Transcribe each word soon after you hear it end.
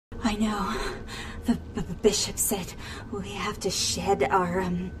I know. The bishop said we have to shed our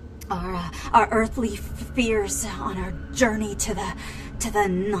earthly fears on our journey to the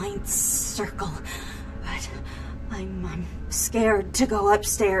ninth circle. But I'm scared to go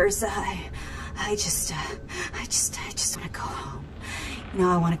upstairs. I just want to go home. You know,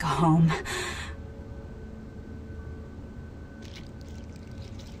 I want to go home.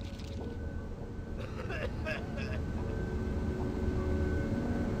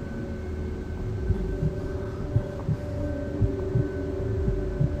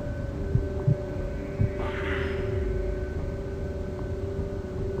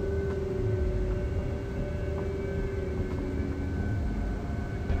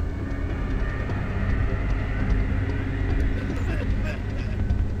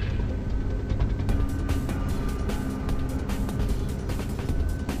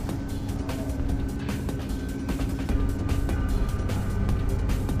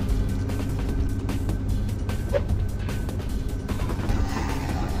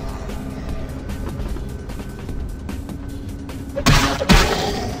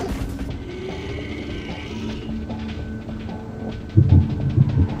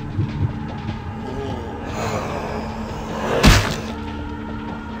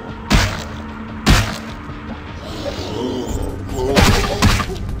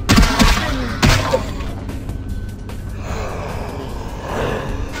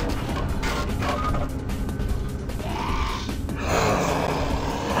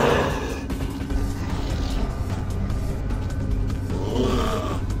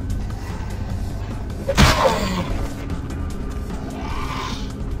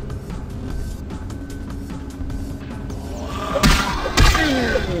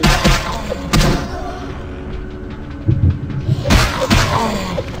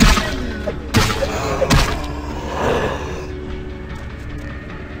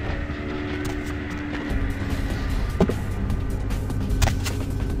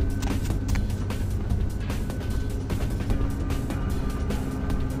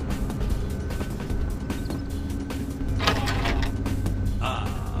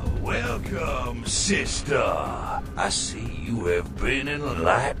 Sister, I see you have been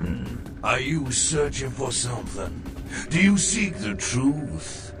enlightened. Are you searching for something? Do you seek the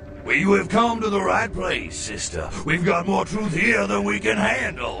truth? Well, you have come to the right place, sister. We've got more truth here than we can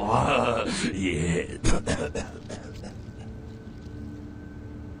handle. Yeah.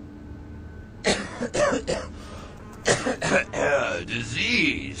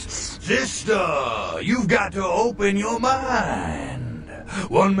 Disease. Sister, you've got to open your mind.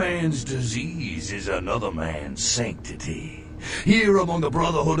 One man's disease is another man's sanctity. Here among the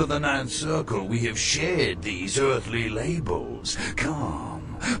Brotherhood of the Ninth Circle, we have shared these earthly labels.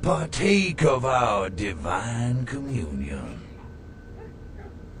 Come, partake of our divine communion.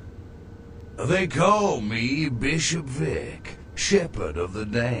 They call me Bishop Vic, Shepherd of the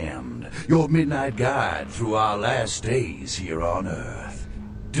Damned, your midnight guide through our last days here on Earth.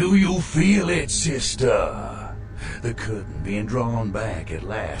 Do you feel it, sister? The curtain being drawn back at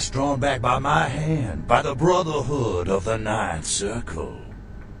last, drawn back by my hand, by the Brotherhood of the Ninth Circle.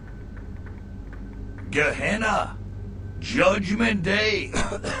 Gehenna, Judgment Day,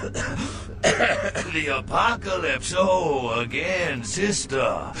 the Apocalypse. Oh, again,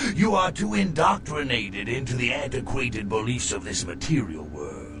 sister, you are too indoctrinated into the antiquated beliefs of this material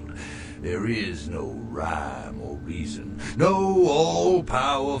world. There is no rhyme or reason, no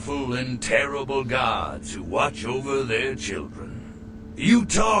all-powerful and terrible gods who watch over their children. You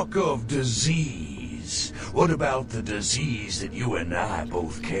talk of disease. What about the disease that you and I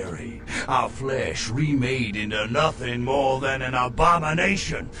both carry? Our flesh remade into nothing more than an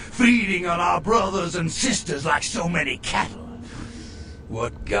abomination, feeding on our brothers and sisters like so many cattle.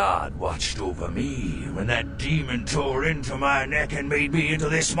 What god watched over me when that demon tore into my neck and made me into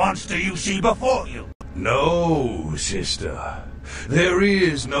this monster you see before you? No, sister. There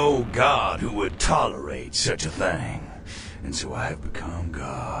is no god who would tolerate such a thing. And so I have become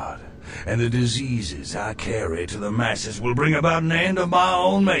God. And the diseases I carry to the masses will bring about an end of my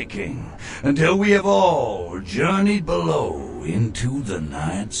own making, until we have all journeyed below into the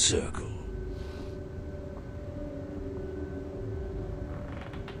Ninth Circle.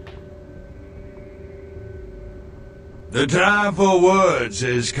 The time for words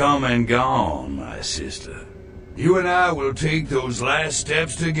has come and gone, my sister. You and I will take those last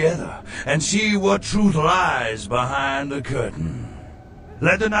steps together and see what truth lies behind the curtain.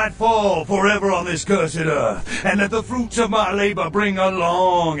 Let the night fall forever on this cursed earth, and let the fruits of my labor bring a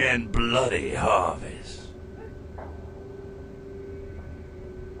long and bloody harvest.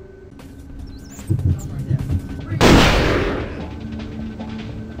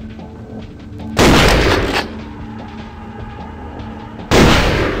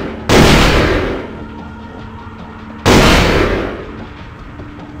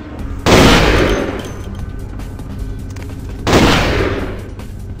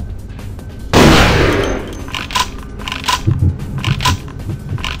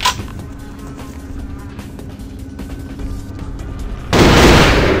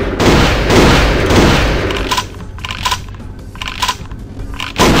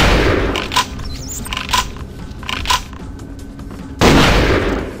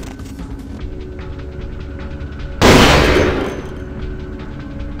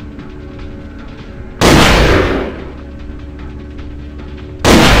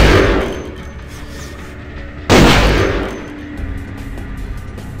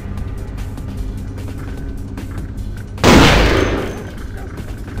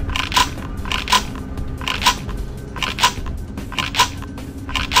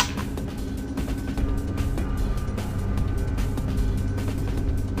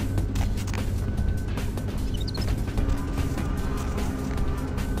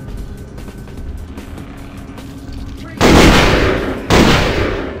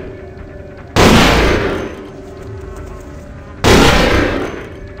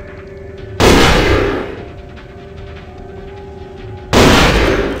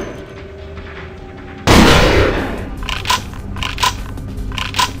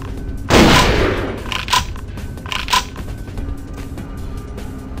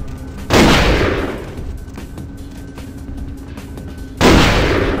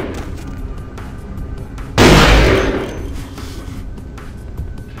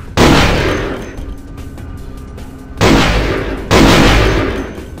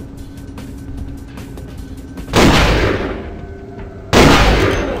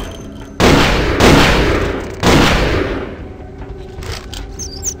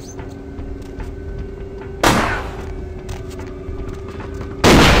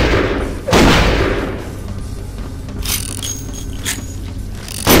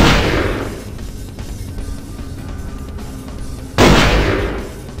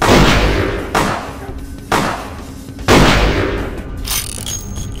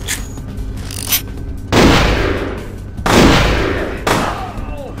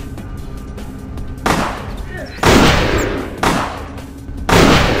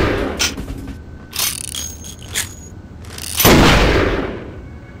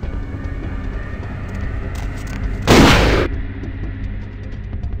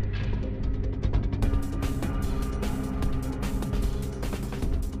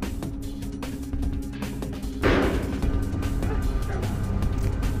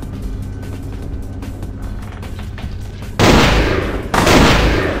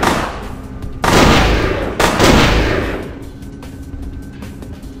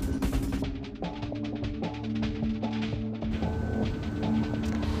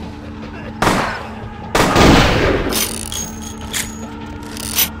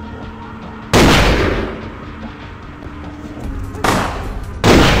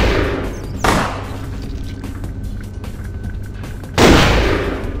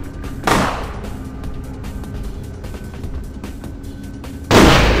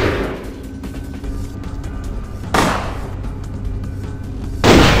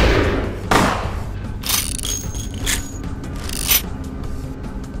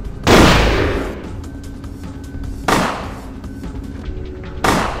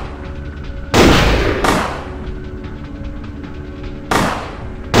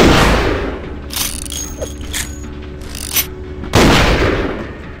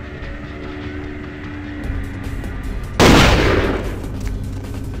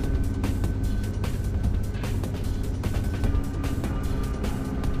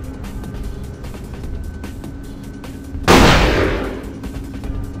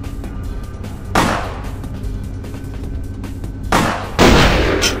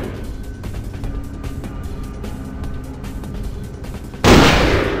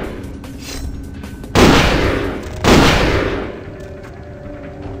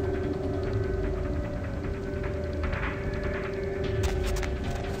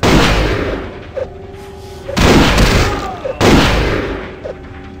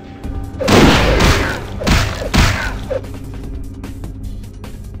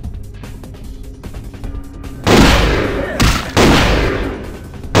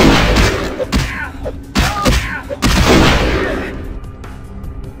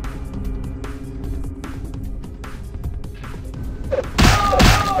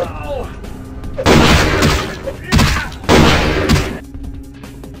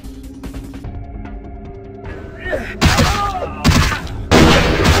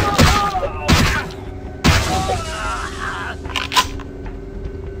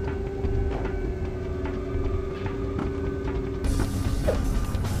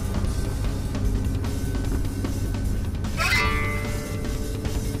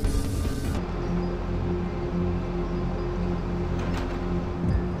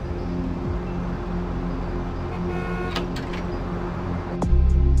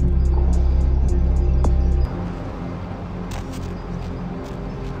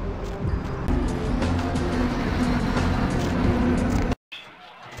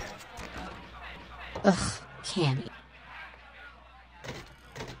 Ugh, Cammy.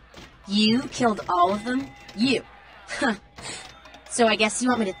 You killed all of them? You. Huh. So I guess you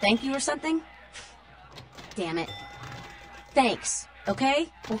want me to thank you or something? Damn it. Thanks, okay?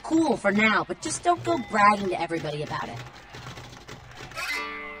 Well, cool for now, but just don't go bragging to everybody about it.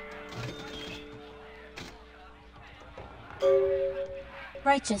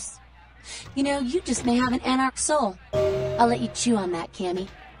 Righteous. You know, you just may have an anarch soul. I'll let you chew on that, Cammy.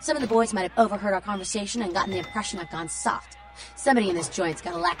 Some of the boys might have overheard our conversation and gotten the impression I've gone soft. Somebody in this joint's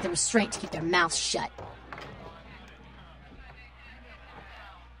gotta lack the restraint to keep their mouths shut.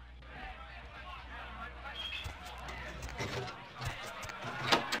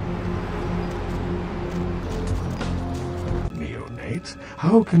 Neonate,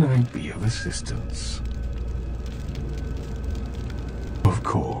 how can I be of assistance? Of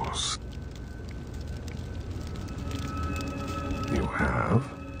course. You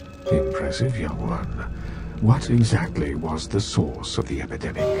have? Impressive, young one. What exactly was the source of the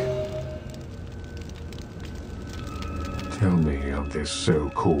epidemic? Tell me of this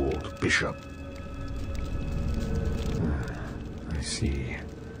so-called bishop. I see.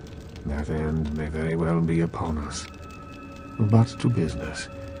 That end may very well be upon us. But to business.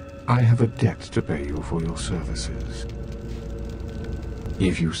 I have a debt to pay you for your services.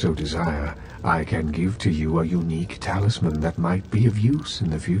 If you so desire, I can give to you a unique talisman that might be of use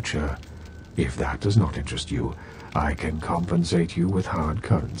in the future. If that does not interest you, I can compensate you with hard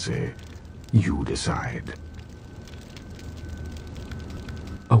currency. You decide.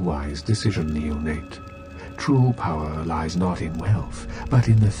 A wise decision, Neonate. True power lies not in wealth, but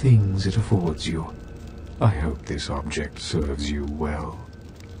in the things it affords you. I hope this object serves you well.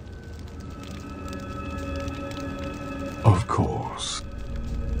 Of course.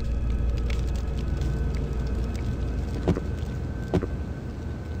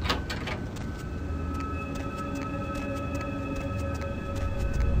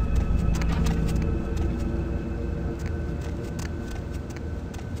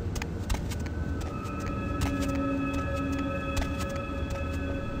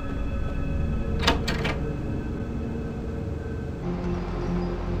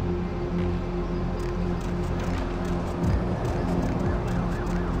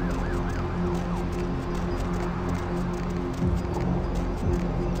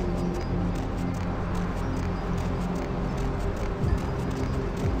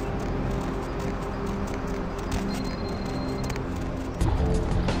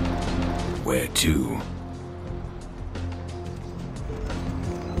 Where to?